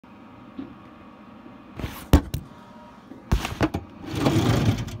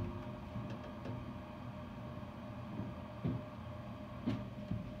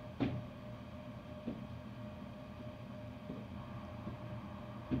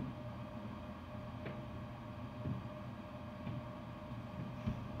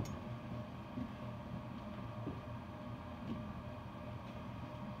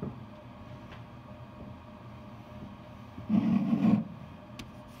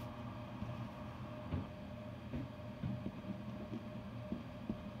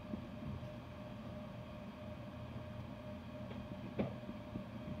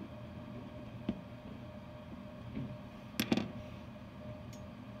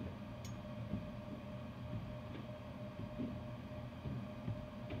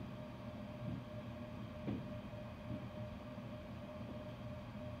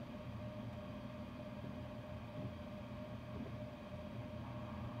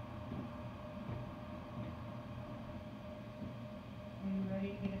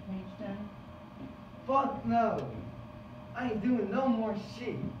Fuck no. I ain't doing no more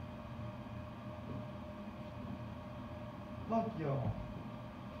shit. Fuck y'all.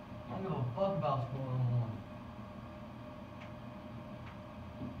 I don't give a fuck about school no more.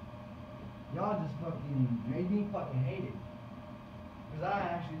 Y'all just fucking made me fucking hate it. Cause I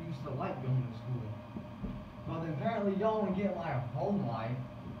actually used to like going to school. But apparently y'all wanna get my home life.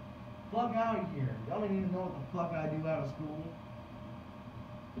 Fuck out of here. Y'all don't even know what the fuck I do out of school.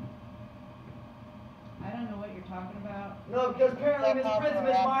 I don't know what you're talking about. No, because apparently Miss Prince and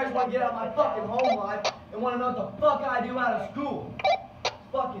Miss Myers want to get out my fucking home life and want to know what the fuck I do out of school. It's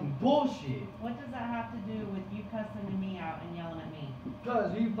fucking bullshit. What does that have to do with you cussing me out and yelling at me?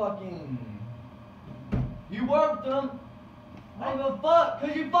 Because you worked them. I don't give a fuck.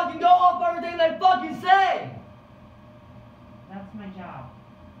 Because you fucking go off everything they fucking say. That's my job.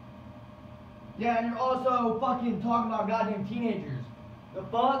 Yeah, and you're also fucking talking about goddamn teenagers. The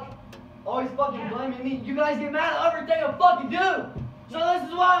fuck? Always fucking blaming me. You guys get mad at everything I fucking do. So this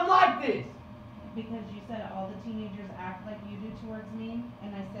is why I'm like this. Because you said all the teenagers act like you do towards me,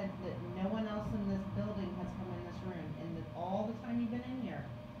 and I said that no one else in this building has come in this room, and that all the time you've been in here,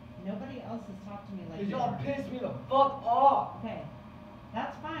 nobody else has talked to me like Because you. y'all piss me the fuck off. Okay,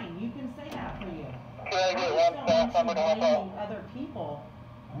 that's fine. You can say that for you. I just don't want you blaming other people.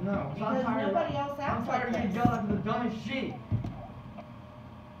 No, Because nobody else acts like I'm tired of getting this. yelled at for the dumbest shit.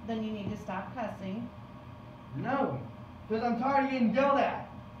 Then you need to stop cussing. No, because I'm tired of getting yelled at.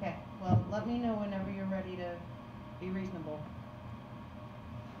 Okay, well, let me know whenever you're ready to be reasonable.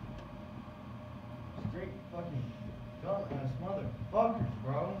 Straight fucking dumbass motherfuckers,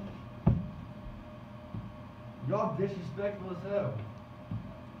 bro. Y'all disrespectful as hell.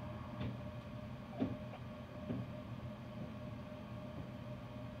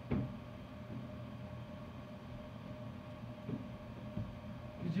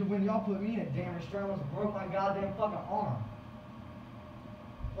 When y'all put me in a damn restraint, I almost broke my goddamn fucking arm.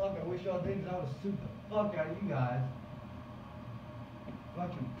 Fuck, I wish y'all did, 'cause I would sue the fuck out of you guys.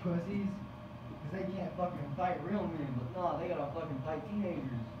 Fucking pussies. 'Cause they can't fucking fight real men, but nah, they gotta fucking fight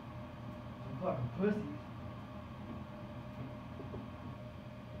teenagers. Some fucking pussies.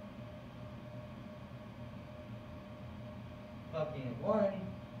 Fucking one,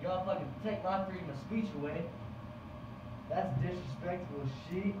 y'all fucking take my freedom of speech away. That's disrespectful as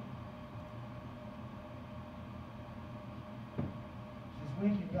shit. Since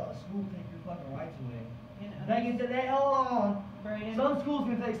when can y'all school take your fucking rights away? They can say, hold on. Braden, Some schools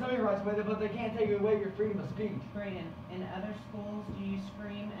can take some of your rights away, but they can't take away your freedom of speech. Braden, in other schools, do you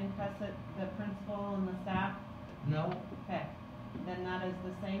scream and cuss at the principal and the staff? No. Okay, then that is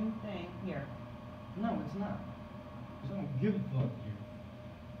the same thing here. No, it's not. I don't give a fuck here.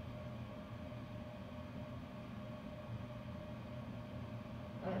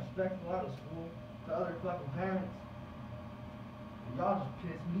 I'm respectful out of school to other fucking parents. And y'all just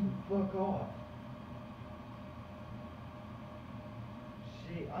piss me the fuck off.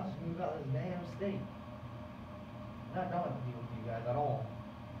 Shit, I'll just move out of this damn state. I don't have to deal with you guys at all.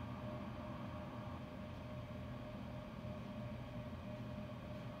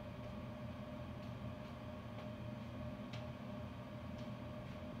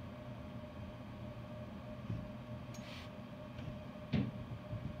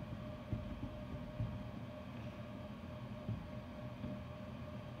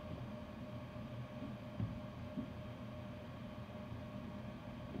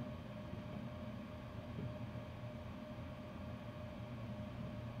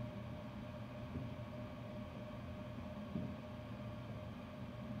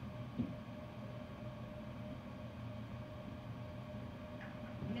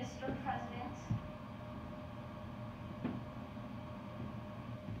 Mr. President,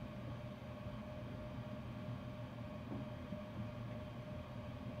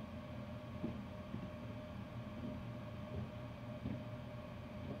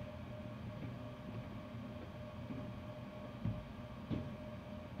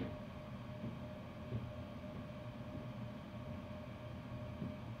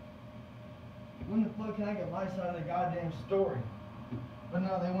 When the fuck can I get my side of the goddamn story? But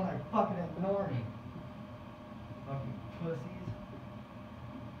no, they want to fucking ignore me. Fucking pussies.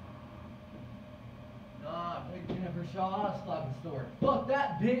 Nah, Big Jennifer Shaw's fucking story. Fuck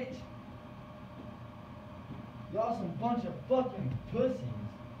that bitch! Y'all some bunch of fucking pussies.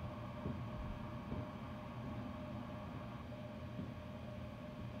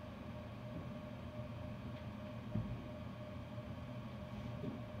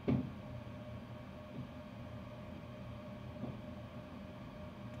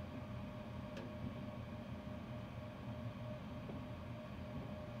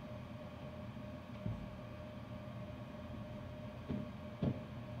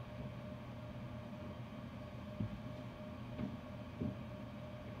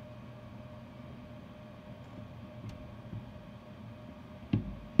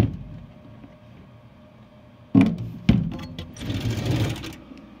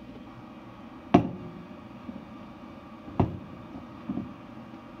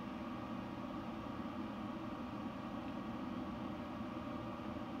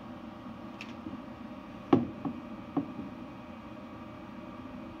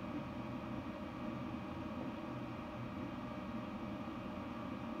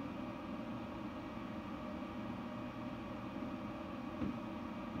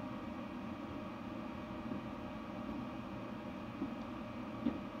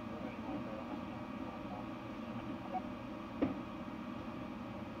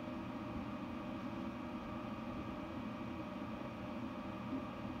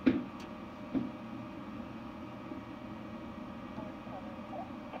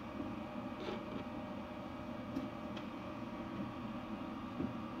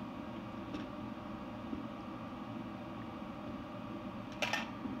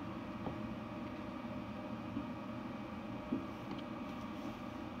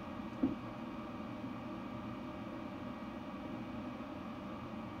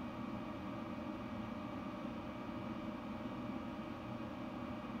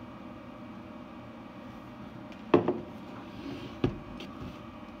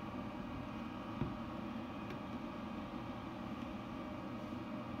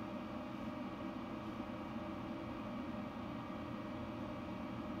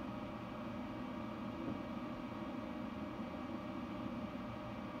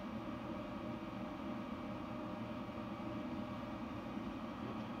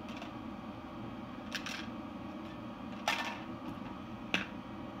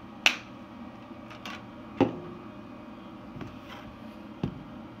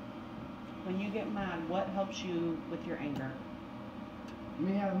 mad, what helps you with your anger?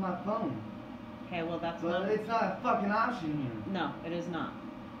 Me having my phone. Okay, well that's But not. it's not a fucking option here. No, it is not.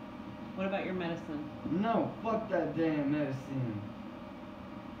 What about your medicine? No, fuck that damn medicine.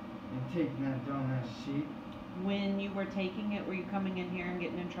 And taking that dumbass shit. When you were taking it, were you coming in here and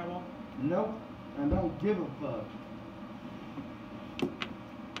getting in trouble? Nope, I don't give a fuck.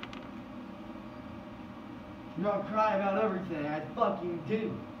 You know, I cry about everything, I fucking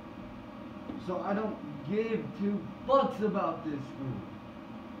do. So I don't give two fucks about this school.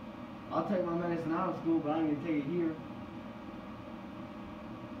 I'll take my medicine out of school, but I'm gonna take it here.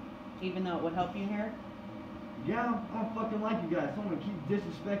 Even though it would help you here? Yeah, I don't fucking like you guys, so I'm gonna keep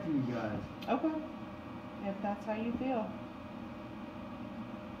disrespecting you guys. Okay. If that's how you feel.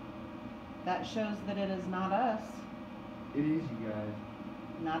 That shows that it is not us. It is you guys.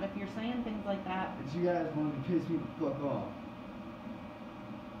 Not if you're saying things like that. It's you guys wanting to piss me the fuck off.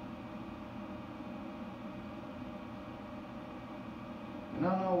 And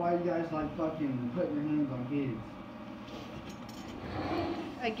I don't know why you guys like fucking putting your hands on kids.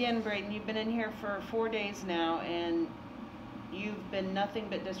 Again, Brayden, you've been in here for 4 days now, and you've been nothing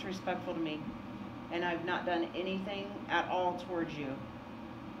but disrespectful to me. And I've not done anything at all towards you.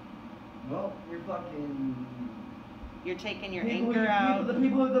 Well, you're fucking... You're taking your people anger out. The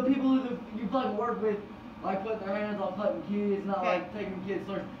people who you fucking work with like putting their hands on fucking kids, not Okay. like taking kids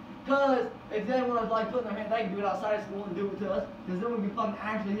first. Cause if they want to like put their hands, they can do it outside of school and do it to us. Cause then we can fucking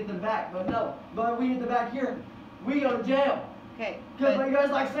actually hit the back. But no, but we hit the back here, we go to jail. Okay. Cause But you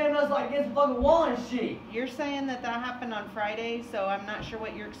guys like saying us like against the fucking wall and shit. you're saying that that happened on Friday, so I'm not sure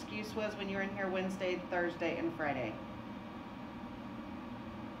what your excuse was when you were in here Wednesday, Thursday, and Friday.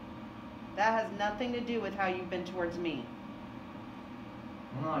 That has nothing to do with how you've been towards me.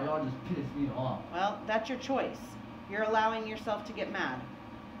 No, y'all just piss me off. Well, that's your choice. You're allowing yourself to get mad.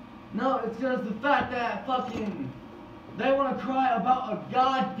 No, it's just the fact that fucking they want to cry about a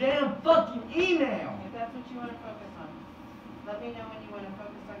goddamn fucking email. If that's what you want to focus on, let me know when you want to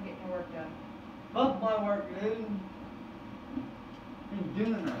focus on getting your work done. Fuck my work, dude. Ain't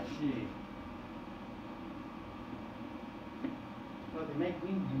doing that shit. Fucking make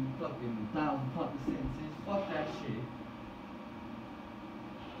me do fucking 1,000 fucking sentences. Fuck that shit.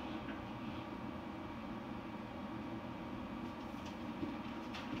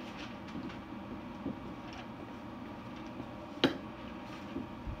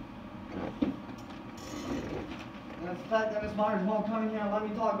 And it's the fact that Miss Myers won't come in here and let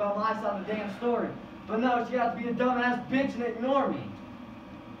me talk about my side of the damn story. But no, she has to be a dumbass bitch and ignore me.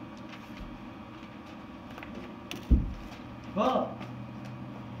 Fuck.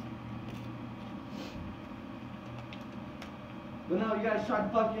 But no, you guys tried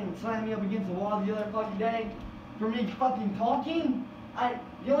to fucking slam me up against the wall the other fucking day for me fucking talking.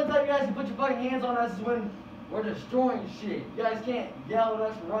 The only time you guys can put your fucking hands on us is when we're destroying shit. You guys can't yell at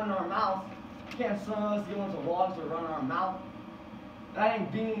us for running our mouth. You can't slam us against the walls or run our mouth. That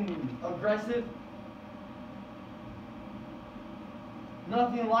ain't being aggressive.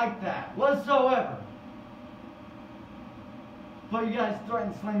 Nothing like that whatsoever. But you guys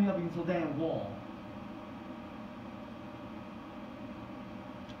threatened to slam me up against the damn wall.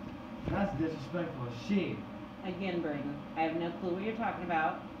 That's disrespectful as shit. Again, Brayden, I have no clue what you're talking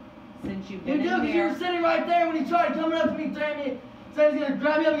about. Since you've You been do, in because you here, were sitting right there when he tried coming up to me, threatening me, saying he's gonna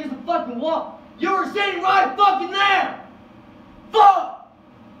grab me up against the fucking wall. You were sitting right fucking there! Fuck!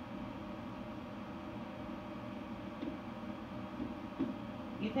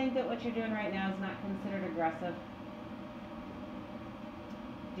 you think that what you're doing right now is not considered aggressive?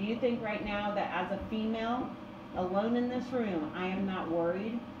 Do you think right now that as a female, alone in this room, I am not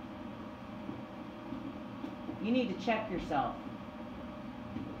worried? You need to check yourself.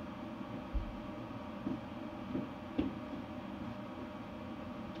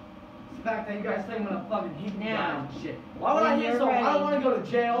 The fact that you guys think I'm gonna fucking hit you Now, guys and shit. Why would I when hit you're someone? I ready, don't wanna go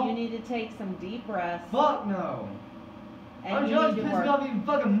to jail. You need to take some deep breaths. Fuck no. And you judge need to pisses me off work. even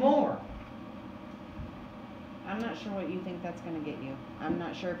fucking more. I'm not sure what you think that's going to get you. I'm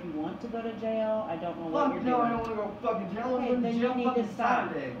not sure if you want to go to jail. I don't know what Fuck you're no, doing. I don't wanna go fucking jail. Okay, I'm going then to you jail need to fucking stop.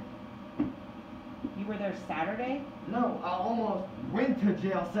 Saturday. You were there Saturday? No, I almost went to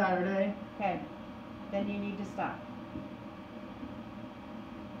jail Saturday. Okay. Then you need to stop.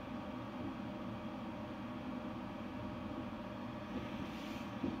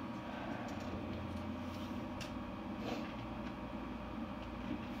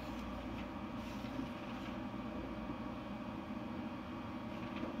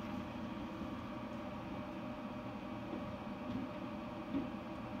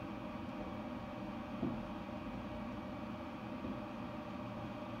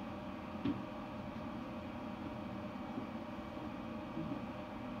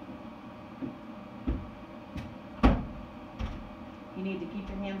 need to keep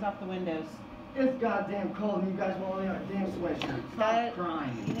your hands off the windows. It's goddamn cold and you guys won't wear a damn sweatshirt. Stop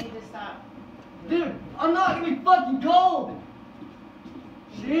crying. You need to stop. Dude, I'm not gonna be fucking cold!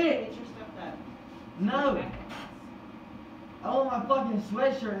 You Shit! need to Get your stuff done. No! Back. I want my fucking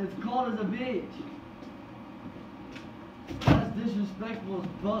sweatshirt. It's cold as a bitch. That's disrespectful as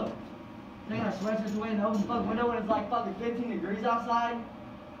fuck. Taking our sweatshirts away in the open fucking window when it's like fucking 15 degrees outside.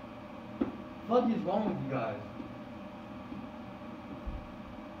 Fuck is wrong with you guys?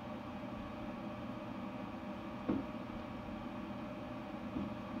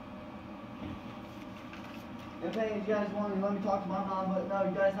 If any of you guys want to let me talk to my mom, but no,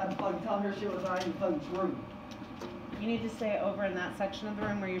 you guys have to fucking tell her shit was not even fucking true. You need to stay over in that section of the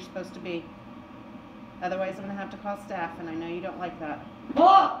room where you're supposed to be. Otherwise, I'm gonna have to call staff, and I know you don't like that.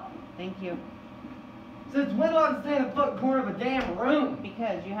 Fuck! Thank you. Since when do I have to stay in the fucking corner of a damn room?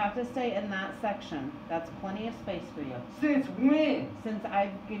 Because you have to stay in that section. That's plenty of space for you. Since when? Since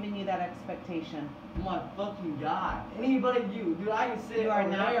I've given you that expectation. Oh my fucking god. Anybody you, dude, I can sit You are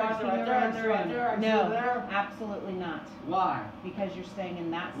over not there, I can sit walking right there, I around can the sit right there, I room. can sit over No, there. absolutely not. Why? Because you're staying in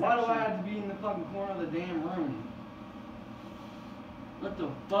that section. Why do I have to be in the fucking corner of the damn room? What the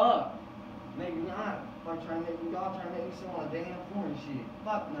fuck? Maybe not. Y'all trying to make me sit on a damn floor and shit.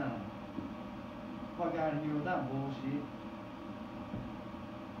 Fuck no. Fuck out of here with that bullshit.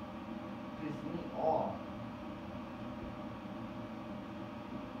 Piss me off.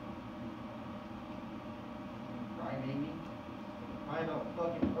 Cry baby. Cry about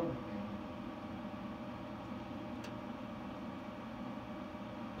fucking everything.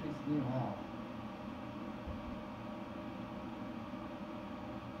 Piss me off.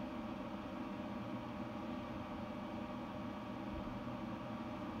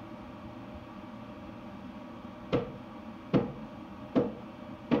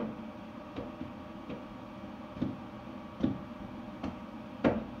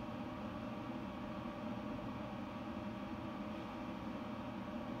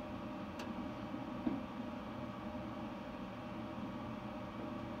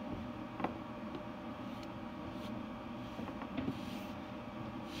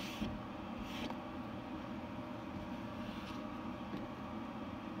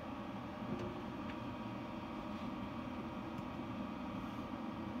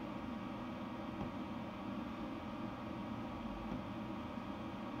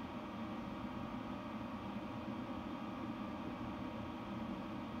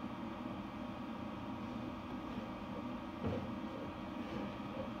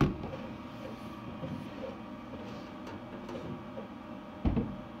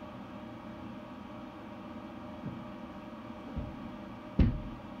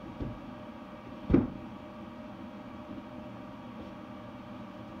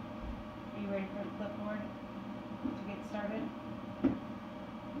 Ready for the clipboard to get started?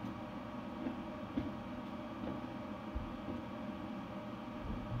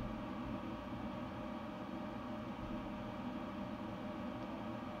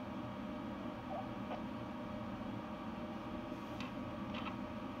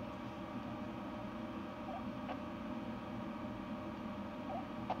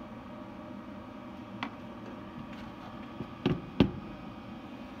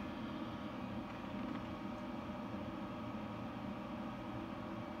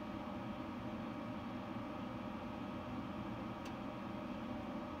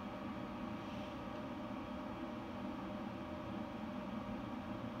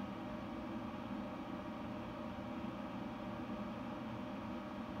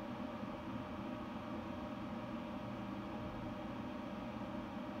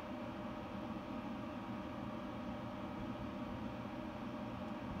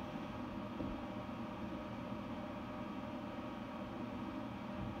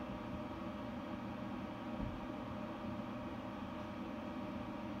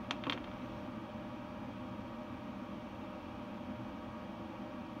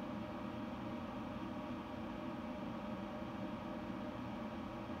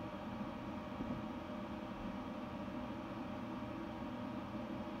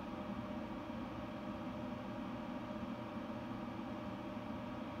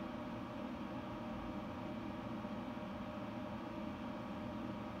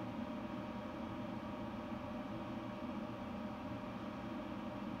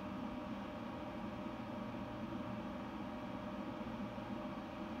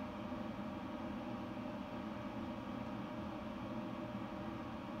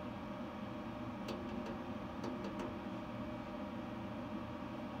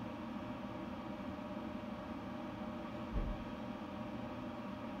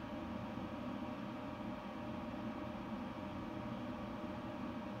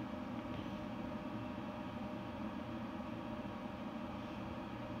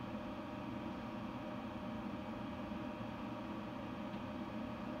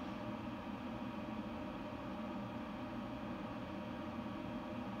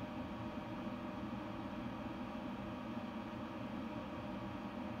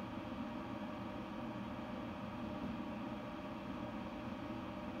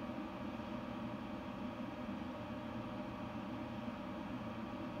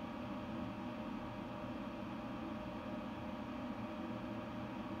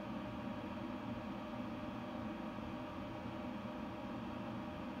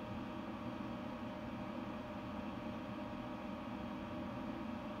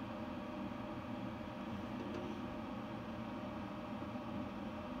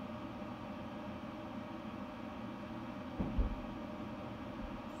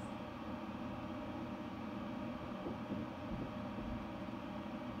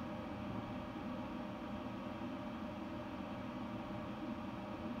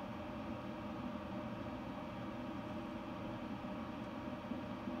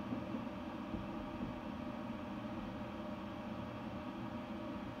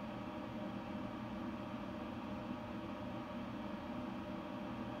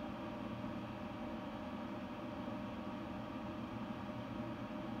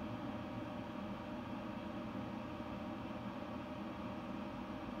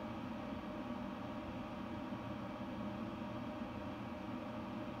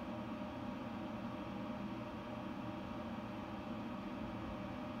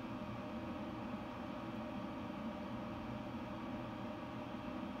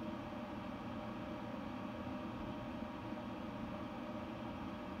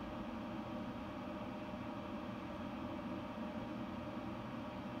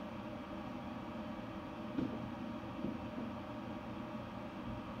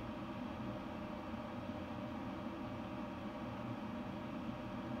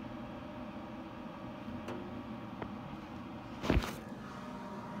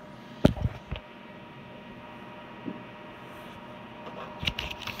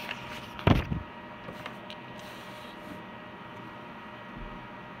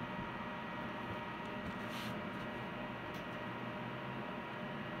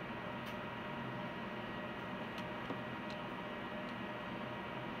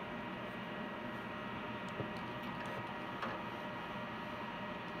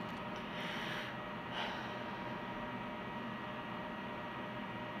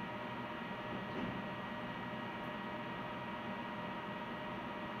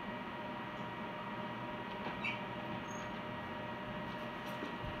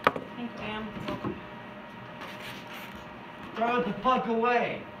 Throw it the fuck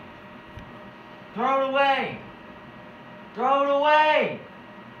away. Throw it away. Throw it away.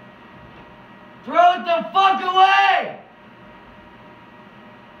 Throw it the fuck away.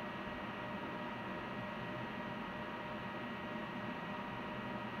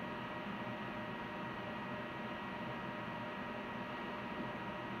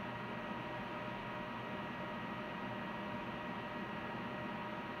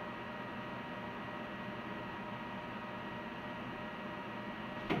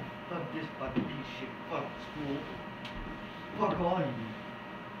 Fuck this fucking piece of shit. Fuck school. Fuck all of you.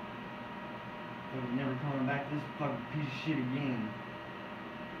 I'm never coming back to this fucking piece of shit again.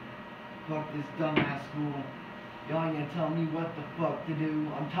 Fuck this dumbass school. Y'all ain't gonna tell me what the fuck to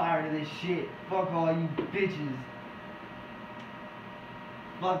do. I'm tired of this shit. Fuck all you bitches.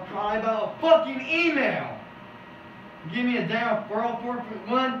 Fuck crying about a fucking email. Give me a damn referral for it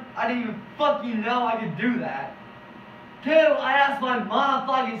for one. I didn't even fucking know I could do that. Two, I asked my mom if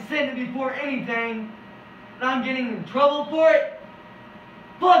I could send it before anything, and I'm getting in trouble for it?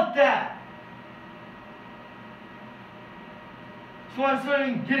 Fuck that! So I started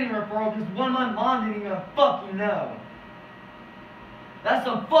even getting a referral because one of my mom didn't even fucking know. That's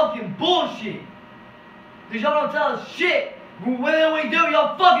some fucking bullshit! Because y'all don't tell us shit! When we do,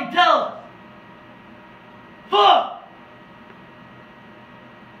 y'all fucking tell us! Fuck!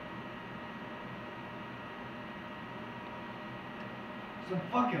 Some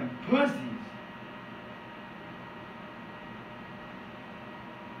fucking pussies.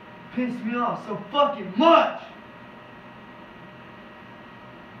 Piss me off so fucking much.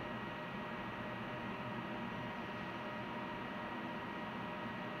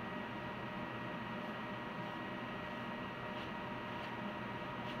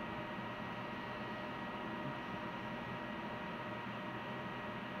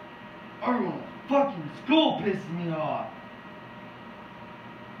 Everyone's fucking school pissing me off.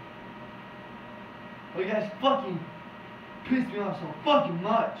 You guys fucking piss me off so fucking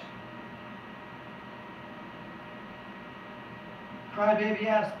much. Crybaby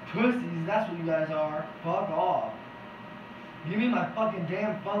ass pussies, that's what you guys are. Fuck off. Give me my fucking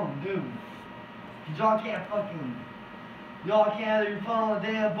damn phone, dude. Cause y'all can't have your phone on the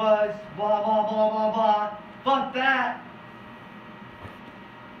damn bus, blah blah blah blah blah. Fuck that.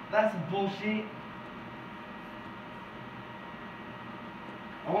 That's some bullshit.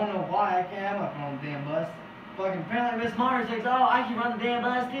 I wanna know why I can't have my phone on the damn bus. Fucking apparently Miss Mars thinks, oh, I can run the damn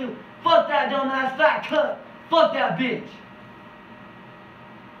bus too. Fuck that dumbass fat cunt. Fuck that bitch.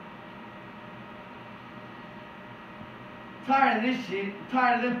 Tired of this shit.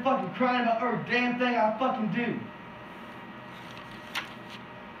 Tired of them fucking crying about every damn thing I fucking do.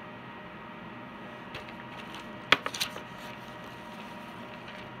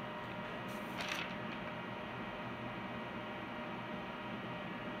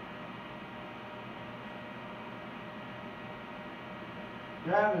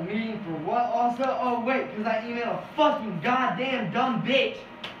 You're having a meeting for what also? Oh wait, because I emailed a fucking goddamn dumb bitch.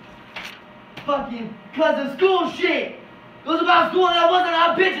 Fucking, cause of school shit. It was about school and that wasn't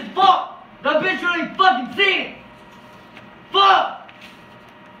that bitch's fault. That bitch really fucking seen it. Fuck!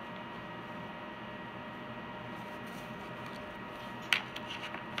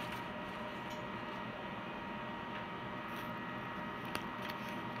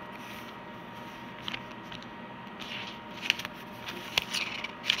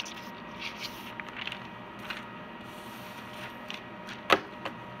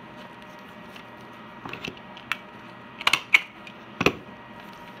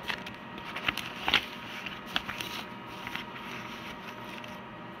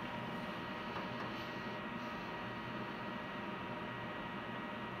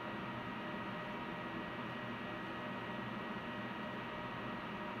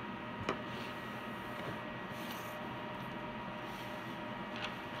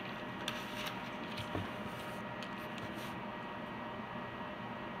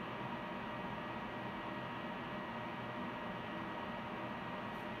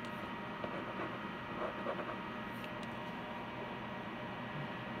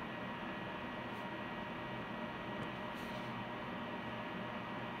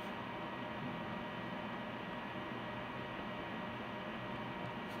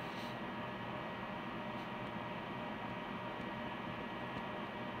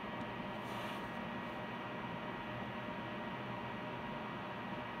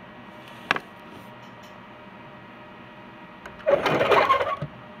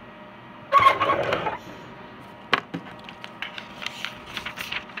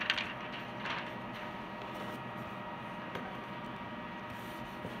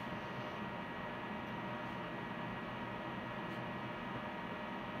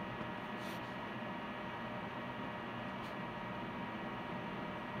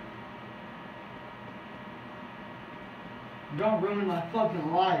 Y'all ruining my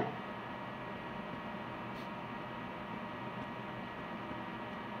fucking life.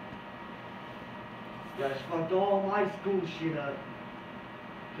 You guys fucked all my school shit up.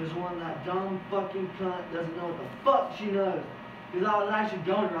 Cause one of that dumb fucking cunt doesn't know what the fuck she knows. Cause I was actually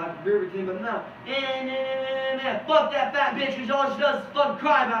going to her, I could agree with him, but no. Fuck that fat bitch, cause all she does is fucking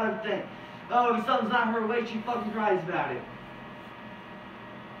cry about everything. Oh, if something's not her way, she fucking cries about it.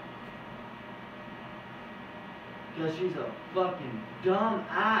 Cause she's a fucking dumb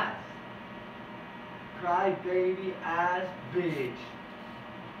ass. Cry baby ass bitch.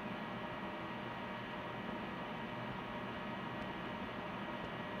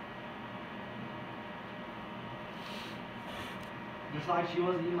 Just like she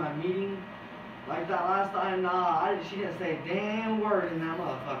wasn't in my meeting, like that last time, nah, she didn't say a damn word in that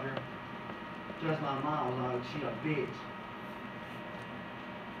motherfucker. Just my mom was like, she a bitch.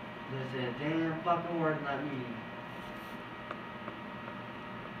 Didn't say a damn fucking word in that meeting.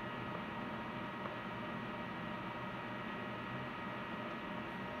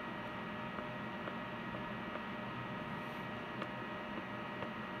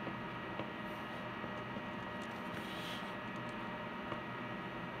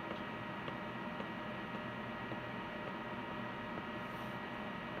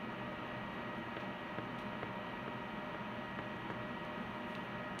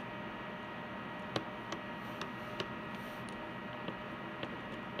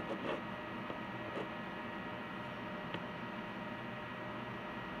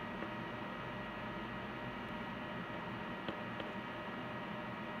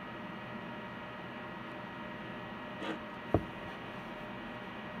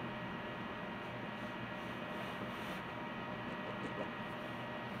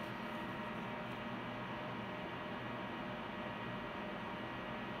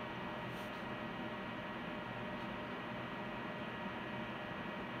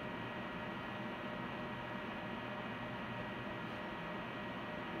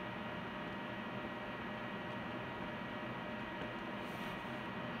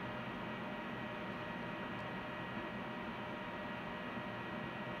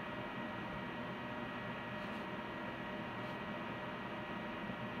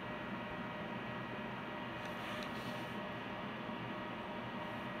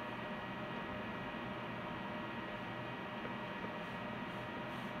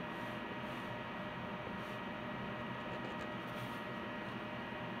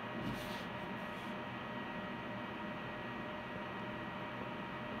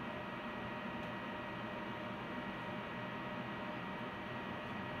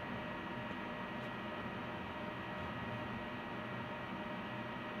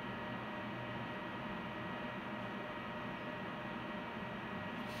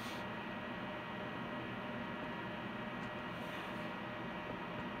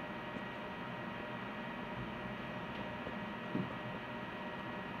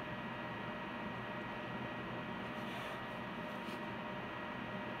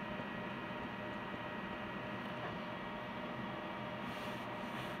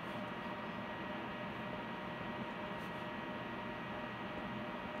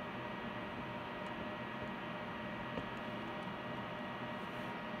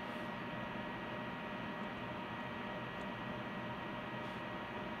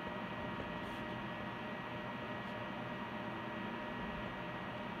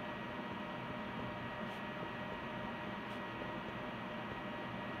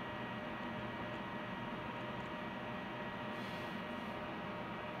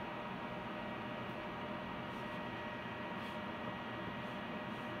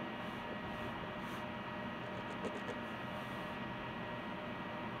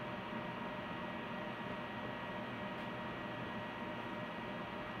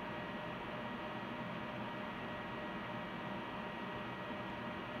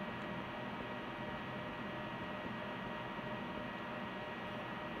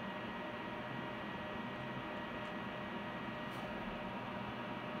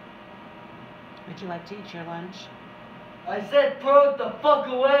 Would you like to eat your lunch? I said throw it the fuck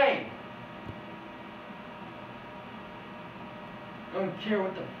away! I don't care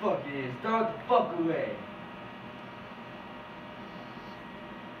what the fuck it is, throw it the fuck away!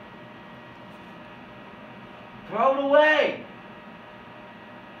 Throw it away!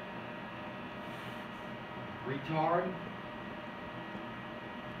 Retard.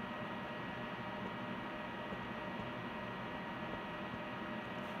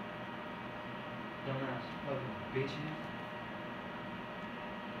 Dumbass fucking bitches.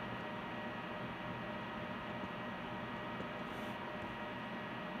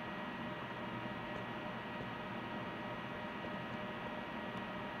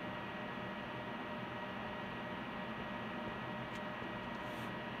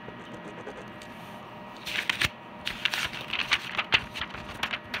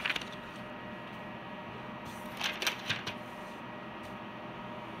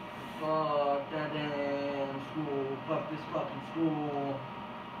 Fuck that damn school. Fuck this fucking school.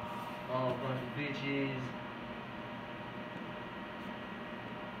 All a bunch of bitches.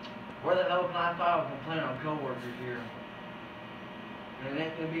 Where the hell can I file a complaint on coworkers here? And it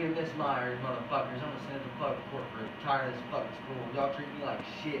ain't gonna be a Miss Myers, motherfuckers. I'm gonna send it to fucking corporate. I'm tired of this fucking school. Y'all treat me like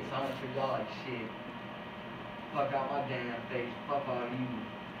shit, so I'm gonna treat y'all like shit. Fuck out my damn face. Fuck all you.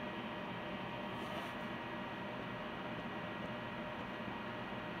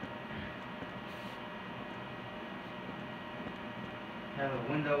 Have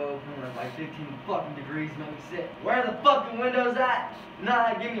a window open with like 15 fucking degrees, make me sick. Where the fucking window's at?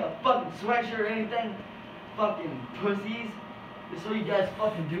 Not give me a fucking sweatshirt or anything. Fucking pussies. It's so you guys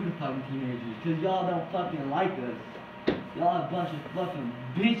fucking do to fucking teenagers, cause y'all don't fucking like us. Y'all a bunch of fucking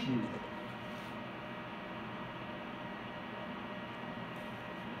bitches.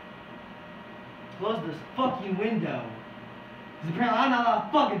 Close this fucking window. Cause apparently I'm not allowed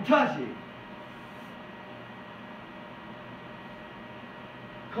to fucking touch it.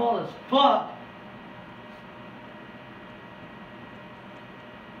 Cold as fuck.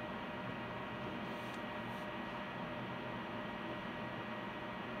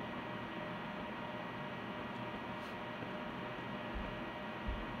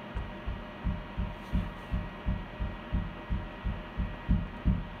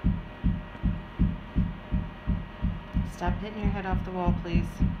 Stop hitting your head off the wall, please.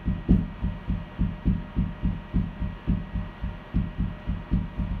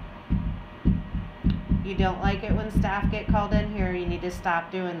 You don't like it when staff get called in here, you need to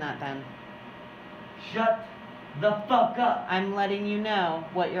stop doing that then. Shut the fuck up. I'm letting you know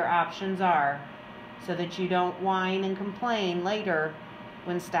what your options are so that you don't whine and complain later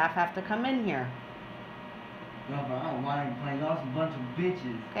when staff have to come in here. No, but I don't mind playing. Y'all some bunch of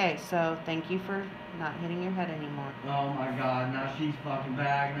bitches. Okay, so thank you for not hitting your head anymore. Oh my god, now she's fucking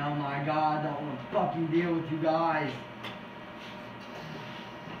back. And oh my god, I don't want to fucking deal with you guys.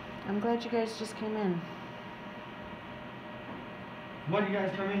 I'm glad you guys just came in. What do you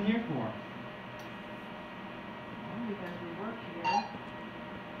guys come in here for? Well, because we work here.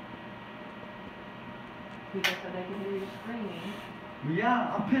 People said they can hear you screaming. Well,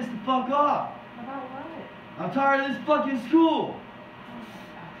 yeah, I'm pissed the fuck off. About what? I'm tired of this fucking school.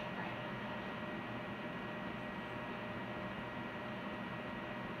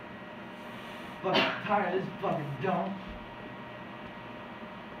 Oh my gosh, right. Fucking tired of this fucking dump.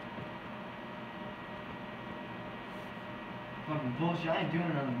 Fucking bullshit. I ain't doing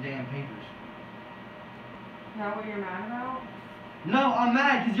none of them damn papers. Is that what you're mad about? No, I'm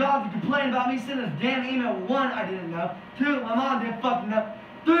mad because y'all have to complain about me sending a damn email. 1, I didn't know. 2, my mom didn't fucking know.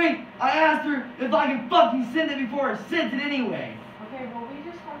 3, I asked her if I can fucking send it before I sent it anyway. Okay, well, we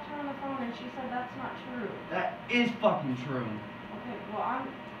just talked to her on the phone and she said that's not true. That is fucking true. Okay, well, I'm...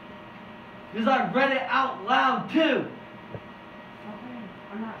 Because I read it out loud too. Okay,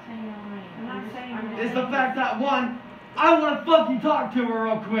 I'm not saying you're lying. I'm not saying you're It's the fact that 1, I want to fucking talk to her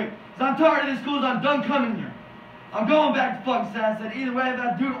real quick. Because I'm tired of this school, I'm done coming here. I'm going back to fucking Sunset either way if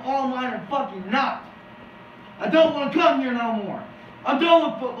I do it online or fucking not. I don't want to come here no more. I'm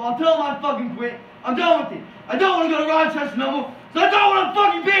done with football. Tell them I fucking quit. I'm done with it. I don't want to go to Rochester no more. So I don't want to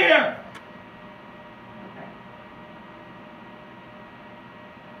fucking be here.